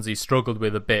Swansea struggled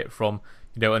with a bit from,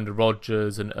 under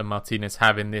Rodgers and Martinez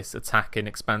having this attacking,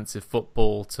 expansive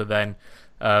football to then,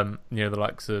 the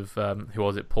likes of, who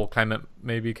was it, Paul Clement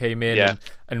maybe came in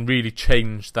and really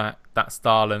changed that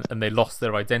style, and they lost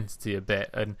their identity a bit.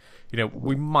 And,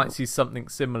 we might see something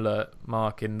similar,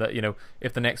 Mark, in that,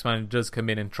 if the next manager does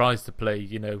come in and tries to play,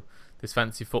 this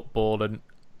fancy football, and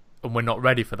we're not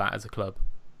ready for that as a club.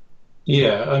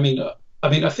 Yeah, I mean,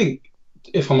 I think,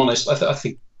 if I'm honest, I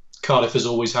think Cardiff has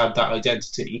always had that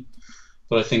identity,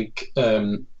 but I think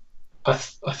I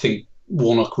think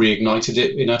Warnock reignited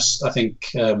it in us. I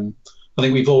think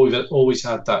we've always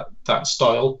had that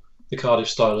style. The Cardiff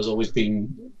style has always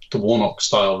been the Warnock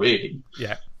style, really.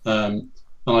 Yeah. And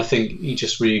I think he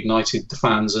just reignited the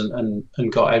fans and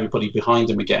got everybody behind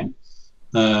him again.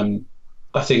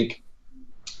 I think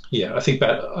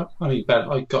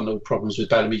I got no problems with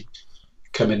Bellamy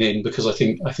coming in, because I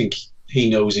think he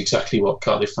knows exactly what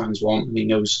Cardiff fans want, and he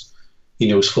knows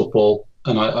football,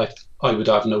 and I would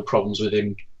have no problems with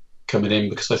him coming in,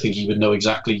 because I think he would know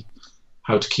exactly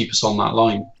how to keep us on that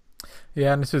line.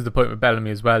 Yeah, and this is the point with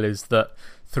Bellamy as well, is that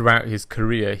throughout his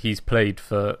career he's played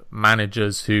for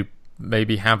managers who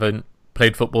maybe haven't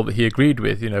played football that he agreed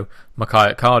with. Mackay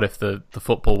at Cardiff, the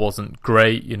football wasn't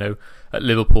great. At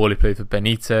Liverpool he played for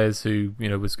Benitez, who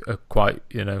was a quite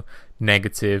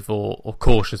negative or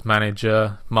cautious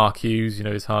manager. Mark Hughes,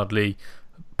 is hardly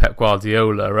Pep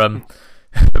Guardiola.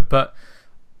 But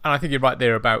and I think you're right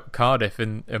there about Cardiff,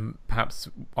 and perhaps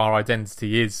our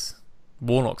identity is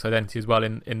Warnock's identity as well,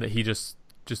 in that he just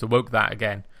awoke that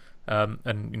again.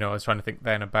 And I was trying to think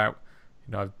then about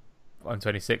I'm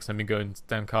 26 and I've been going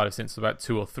down Cardiff since about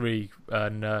 2 or 3,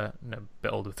 and a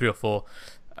bit older, 3 or 4.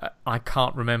 I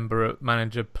can't remember a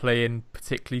manager playing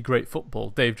particularly great football.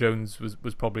 Dave Jones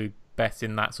was probably best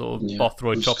in that sort of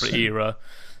Bothroyd Chocolate era,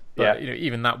 but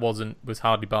even that was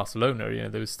hardly Barcelona.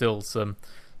 There was still some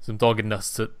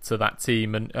doggedness to that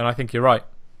team, and I think you're right.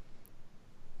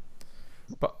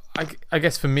 But I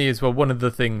guess for me as well, one of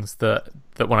the things that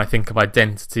when I think of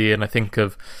identity, and I think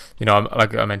of,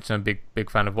 like I mentioned, I'm a big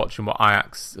fan of watching what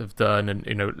Ajax have done, and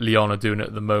Lyon are doing it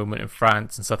at the moment in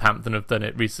France, and Southampton have done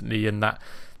it recently, and that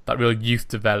real youth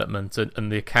development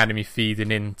and the academy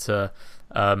feeding into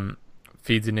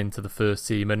the first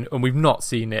team, and we've not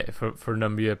seen it for a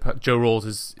number of years. Joe Rawls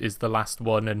is the last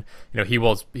one, and he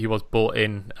was brought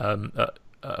in at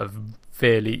a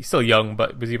fairly still young,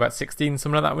 but was he about 16,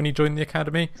 something like that, when he joined the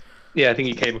academy? Yeah, I think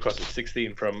he came across at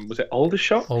 16 from, was it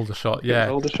Aldershot? Aldershot, yeah.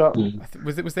 Aldershot.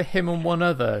 Was there him and one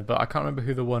other, but I can't remember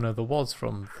who the one other was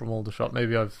from Aldershot.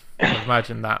 Maybe I've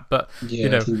imagined that, but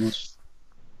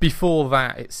before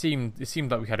that, it seemed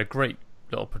like we had a great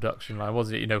little production line,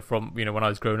 wasn't it? From when I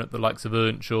was growing up, the likes of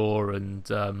Earnshaw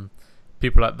and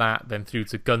people like that, then through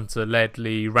to Gunter,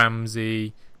 Ledley,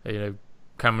 Ramsey,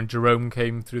 Cameron Jerome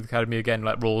came through the academy again,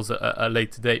 like Rawls at a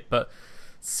later date. But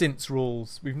since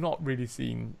Rawls, we've not really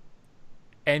seen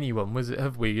anyone,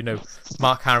 have we?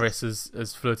 Mark Harris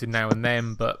has flirted now and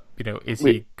then, but is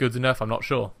he good enough? I'm not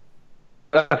sure.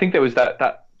 I think there was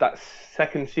that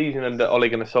second season under Ole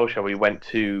Gunnar Solskjaer,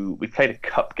 we played a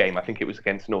cup game. I think it was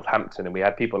against Northampton, and we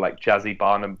had people like Jazzy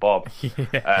Barnum Bob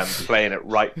playing at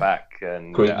right back.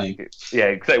 And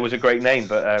it was a great name,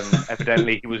 but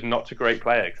evidently he was not a great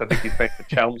player, because I think he's playing for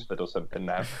Chelmsford or something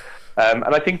now. And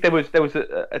I think there was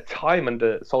a time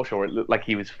under Solskjaer where it looked like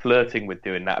he was flirting with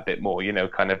doing that a bit more.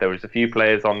 There was a few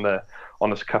players on the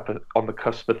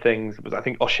cusp of things. It was, I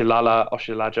think, Oshilaja,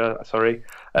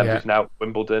 who's now at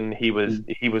Wimbledon. He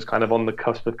was kind of on the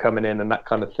cusp of coming in and that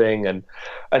kind of thing, and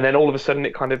then all of a sudden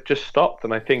it kind of just stopped.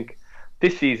 And I think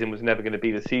this season was never going to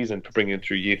be the season for bringing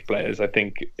through youth players. I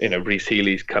think Rhys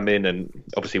Healy's come in, and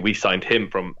obviously we signed him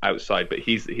from outside, but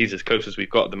he's as close as we've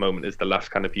got at the moment as the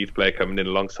last kind of youth player coming in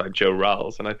alongside Joe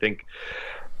Ralls. And I think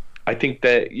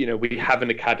that we have an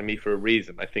academy for a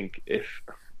reason. I think if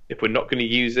we're not going to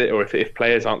use it, or if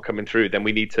players aren't coming through, then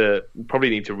we probably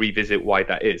need to revisit why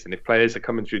that is. And if players are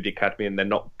coming through the academy and they're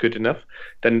not good enough,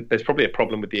 then there's probably a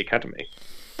problem with the academy.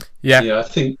 Yeah, I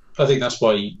think that's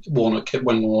why when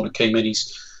Warnock came in,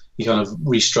 he kind of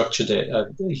restructured it.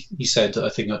 He said, I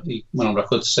think he went on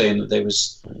record saying that there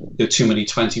were too many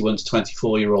 21 to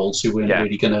 24-year-olds who weren't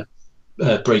really going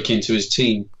to break into his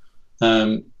team,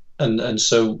 and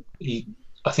so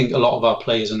I think a lot of our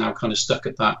players are now kind of stuck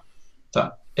at that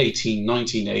 18,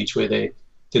 19 age, where they're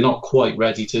not quite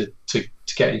ready to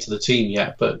get into the team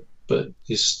yet, but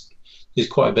there's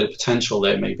quite a bit of potential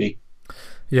there, maybe.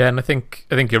 Yeah, and I think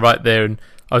you're right there. And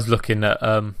I was looking at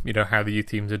how the youth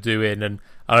teams are doing, and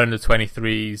our under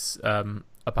 23s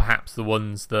are perhaps the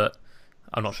ones that,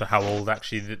 I'm not sure how old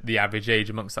actually the average age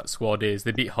amongst that squad is.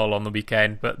 They beat Hull on the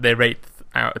weekend, but they're 8th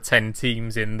out of 10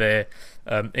 teams in their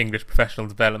English Professional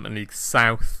Development League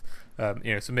South.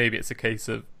 So maybe it's a case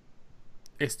of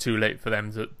it's too late for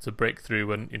them to break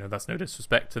through, and that's no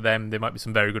disrespect to them. There might be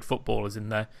some very good footballers in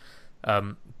there,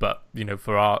 but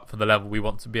for the level we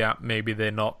want to be at, maybe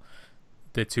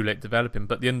they're too late developing.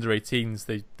 But the under 18s,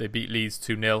 they beat Leeds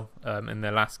 2-0 in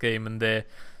their last game, and they're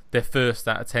first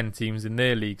out of 10 teams in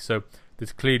their league. So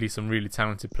there's clearly some really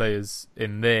talented players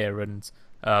in there, and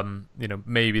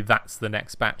maybe that's the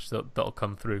next batch that'll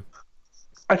come through.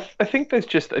 I think there's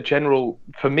just a general,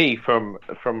 for me, from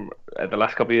the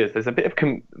last couple of years, there's a bit of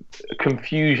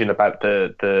confusion about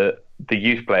the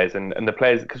youth players and the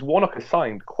players, because Warnock has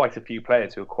signed quite a few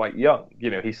players who are quite young.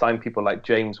 He signed people like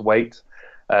James Waite,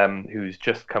 who's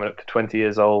just coming up to 20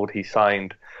 years old. He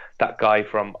signed that guy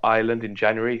from Ireland in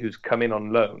January who's come in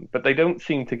on loan, but they don't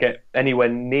seem to get anywhere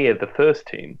near the first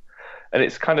team. And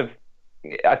it's kind of,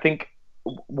 I think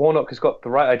Warnock has got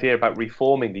the right idea about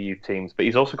reforming the youth teams, but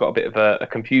he's also got a bit of a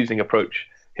confusing approach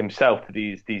himself to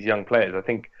these young players. I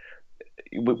think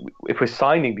if we're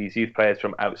signing these youth players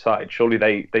from outside, surely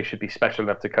they should be special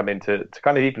enough to come in to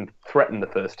kind of even threaten the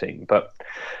first team. But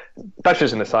that's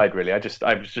just an aside, really. I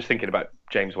was just thinking about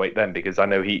James Waite then, because I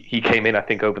know he came in, I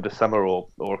think, over the summer or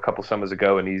a couple summers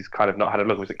ago, and he's kind of not had a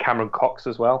look. Was it Cameron Cox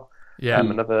as well? Yeah,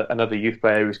 another youth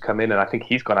player who's come in, and I think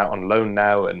he's gone out on loan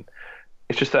now. And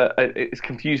it's just it's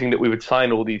confusing that we would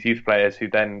sign all these youth players who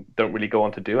then don't really go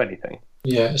on to do anything.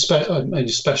 Yeah,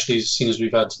 especially seeing as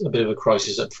we've had a bit of a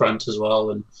crisis up front as well,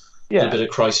 and a bit of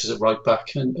crisis at right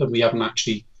back, and we haven't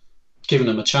actually given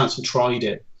them a chance and tried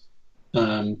it.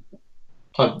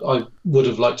 I would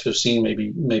have liked to have seen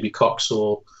maybe Cox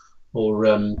or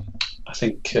I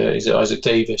think is it Isaac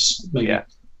Davis?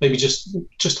 Maybe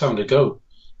just having a go.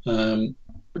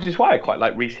 Which is why I quite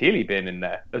like Reece Healy being in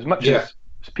there, as much as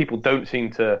people don't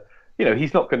seem to.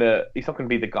 He's not gonna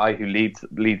be the guy who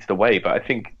leads the way, but I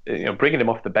think bringing him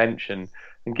off the bench and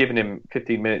giving him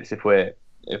 15 minutes if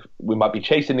we might be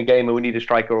chasing the game and we need a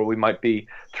striker, or we might be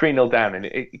 3-0 down, and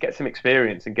it gets him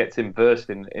experience and gets him versed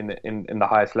in the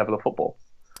highest level of football.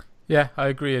 Yeah, I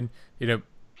agree, and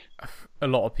a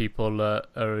lot of people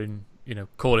are in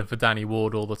calling for Danny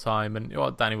Ward all the time, and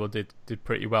Danny Ward did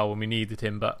pretty well when we needed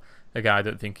him, but again, I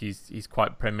don't think he's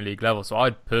quite Premier League level. So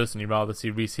I'd personally rather see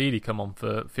Reece Healy come on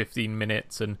for 15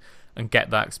 minutes and get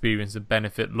that experience and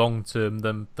benefit long term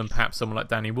than perhaps someone like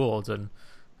Danny Ward.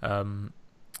 And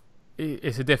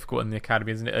it's a difficult in the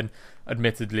academy, isn't it? And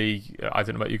admittedly, I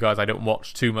don't know about you guys, I don't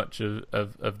watch too much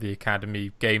of the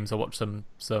academy games. I watch some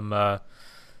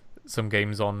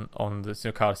games on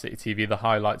the Cardiff City TV, the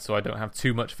highlights, so I don't have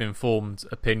too much of informed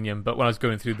opinion. But when I was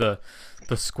going through the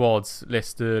squads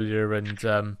list earlier,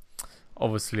 and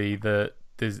obviously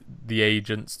there's the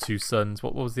agent's two sons.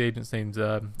 What was the agent's name?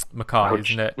 Mackay,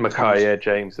 isn't it? Mackay, yeah,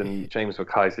 James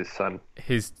Mackay's his son.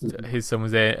 His son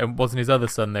was there, and wasn't his other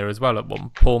son there as well at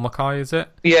one? Paul Mackay, is it?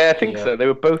 Yeah, I think so. They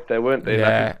were both there, weren't they?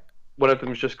 Yeah. One of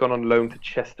them's just gone on loan to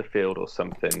Chesterfield or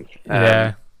something.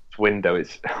 Yeah. Window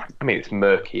it's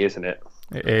murky, isn't it?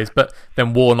 It is, but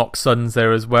then Warnock's son's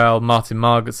there as well. Martin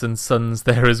Margotsson's son's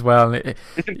there as well.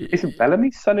 Isn't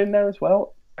Bellamy's son in there as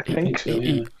well? I think so,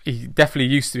 he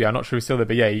definitely used to be. I'm not sure he's still there,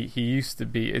 but yeah, he used to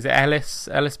be. Is it Ellis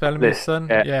Bellamy's son?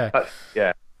 Yeah.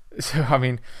 So I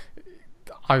mean,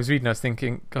 I was reading, I was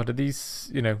thinking, God, are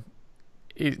these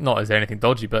not is there anything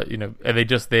dodgy, but are they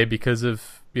just there because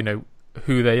of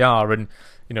who they are? And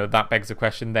that begs the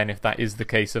question then, if that is the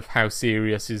case, of how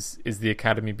serious is the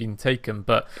academy being taken.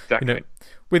 But exactly.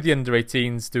 With the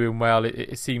under-18s doing well,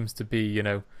 it seems to be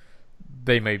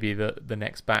they may be the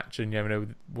next batch,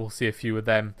 and we'll see a few of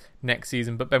them next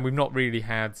season. But then we've not really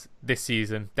had this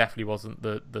season. Definitely wasn't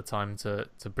the time to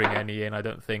bring any in, I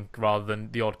don't think, rather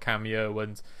than the odd cameo.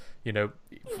 And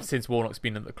since Warnock's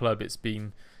been at the club, it's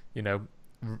been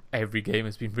every game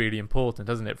has been really important,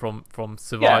 hasn't it? From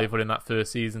survival in that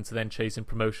first season to then chasing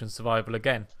promotion, survival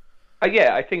again.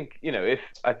 I think if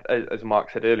as Mark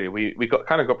said earlier, we got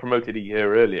promoted a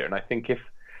year earlier, and I think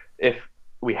if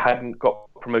we hadn't got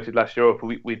promoted last year, or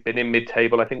if we'd been in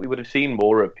mid-table, I think we would have seen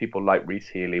more of people like Reece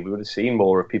Healy. We would have seen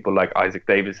more of people like Isaac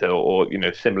Davis or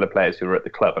similar players who were at the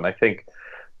club. And I think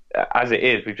as it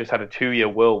is, we've just had a 2-year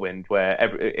whirlwind where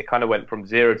it kind of went from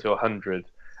 0 to 100,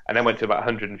 and then went to about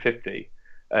 150.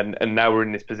 And now we're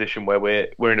in this position where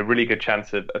we're in a really good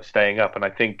chance of staying up. And I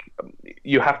think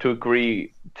you have to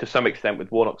agree to some extent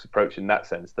with Warnock's approach in that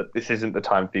sense, that this isn't the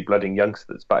time to be blooding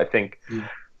youngsters. But I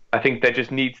think there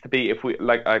just needs to be, if we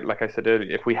like I said earlier,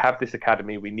 if we have this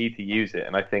academy, we need to use it.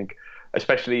 And I think,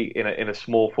 especially in a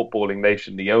small footballing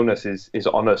nation, the onus is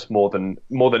on us more than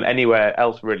anywhere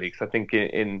else, really. Because I think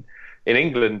in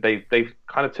England, they've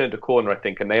kind of turned a corner, I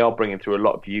think, and they are bringing through a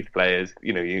lot of youth players.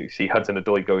 You see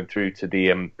Hudson-Odoi going through to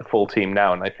the full team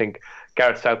now, and I think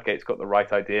Gareth Southgate's got the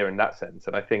right idea in that sense.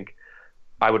 And I think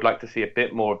I would like to see a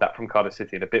bit more of that from Cardiff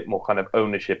City, and a bit more kind of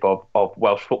ownership of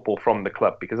Welsh football from the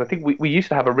club, because I think we used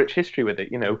to have a rich history with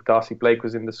it. Darcy Blake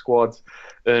was in the squads,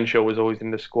 Earnshaw was always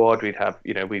in the squad. We'd have,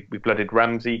 we blooded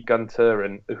Ramsey, Gunter,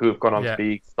 and who have gone on to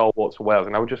be stalwarts for Wales.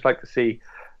 And I would just like to see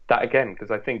that again, because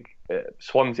I think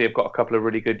Swansea have got a couple of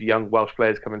really good young Welsh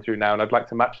players coming through now, and I'd like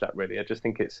to match that. Really, I just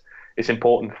think it's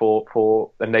important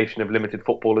for a nation of limited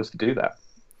footballers to do that.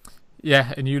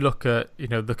 Yeah, and you look at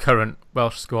the current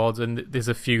Welsh squad, and there's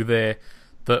a few there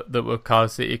that were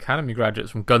Cardiff City Academy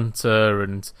graduates from Gunter,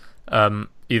 and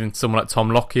even someone like Tom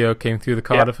Lockyer came through the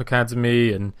Cardiff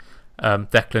Academy, and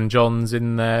Declan John's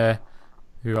in there.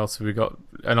 Who else have we got?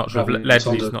 I'm not sure if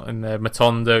Ledley's not in there.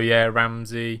 Matondo,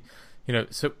 Ramsey.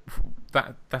 So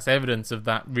that's evidence of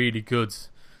that really good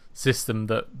system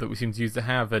that we seem to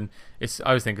have, and I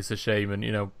always think it's a shame.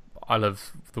 And I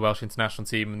love the Welsh international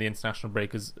team and the international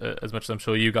break as much as I'm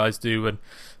sure you guys do,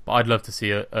 but I'd love to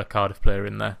see a Cardiff player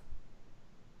in there.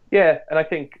 Yeah, and I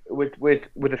think with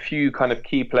a few kind of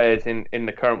key players in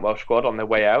the current Welsh squad on their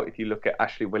way out, if you look at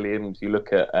Ashley Williams, you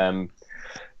look at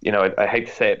I hate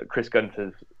to say it, but Chris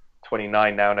Gunter's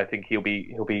 29 now, and I think he'll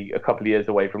be a couple of years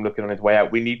away from looking on his way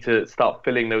out. We need to start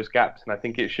filling those gaps, and I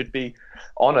think it should be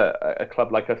on a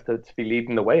club like us to be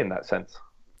leading the way in that sense.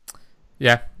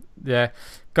 Yeah,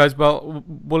 guys. Well,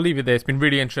 we'll leave it there. It's been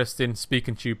really interesting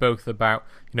speaking to you both about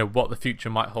what the future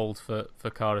might hold for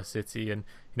Cardiff City, and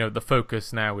the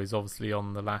focus now is obviously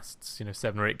on the last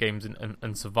 7 or 8 games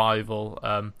and survival.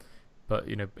 But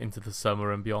into the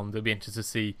summer and beyond, it'll be interesting to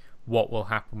see what will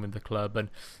happen with the club. And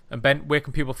Ben, where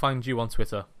can people find you on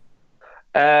Twitter?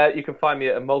 You can find me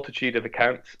at a multitude of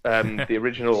accounts. The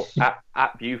original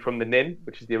at View from the Nin,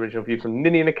 which is the original View from the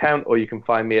Ninian account, or you can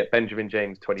find me at Benjamin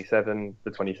James 27,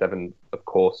 the 27, of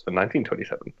course, for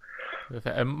 1927.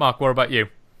 Perfect. And Mark, what about you?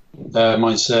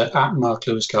 Mine's at Mark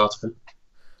Lewis Carter.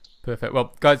 Perfect.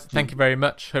 Well, guys, thank you very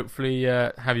much. Hopefully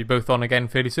have you both on again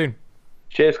fairly soon.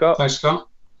 Cheers, Scott. Thanks, Scott.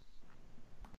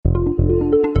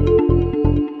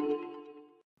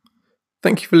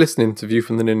 Thank you for listening to View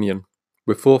from the Ninian.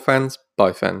 We're for fans,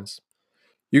 by fans.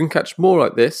 You can catch more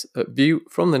like this at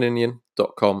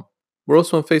viewfromtheninian.com. We're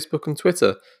also on Facebook and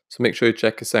Twitter, so make sure you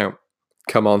check us out.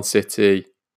 Come on, City.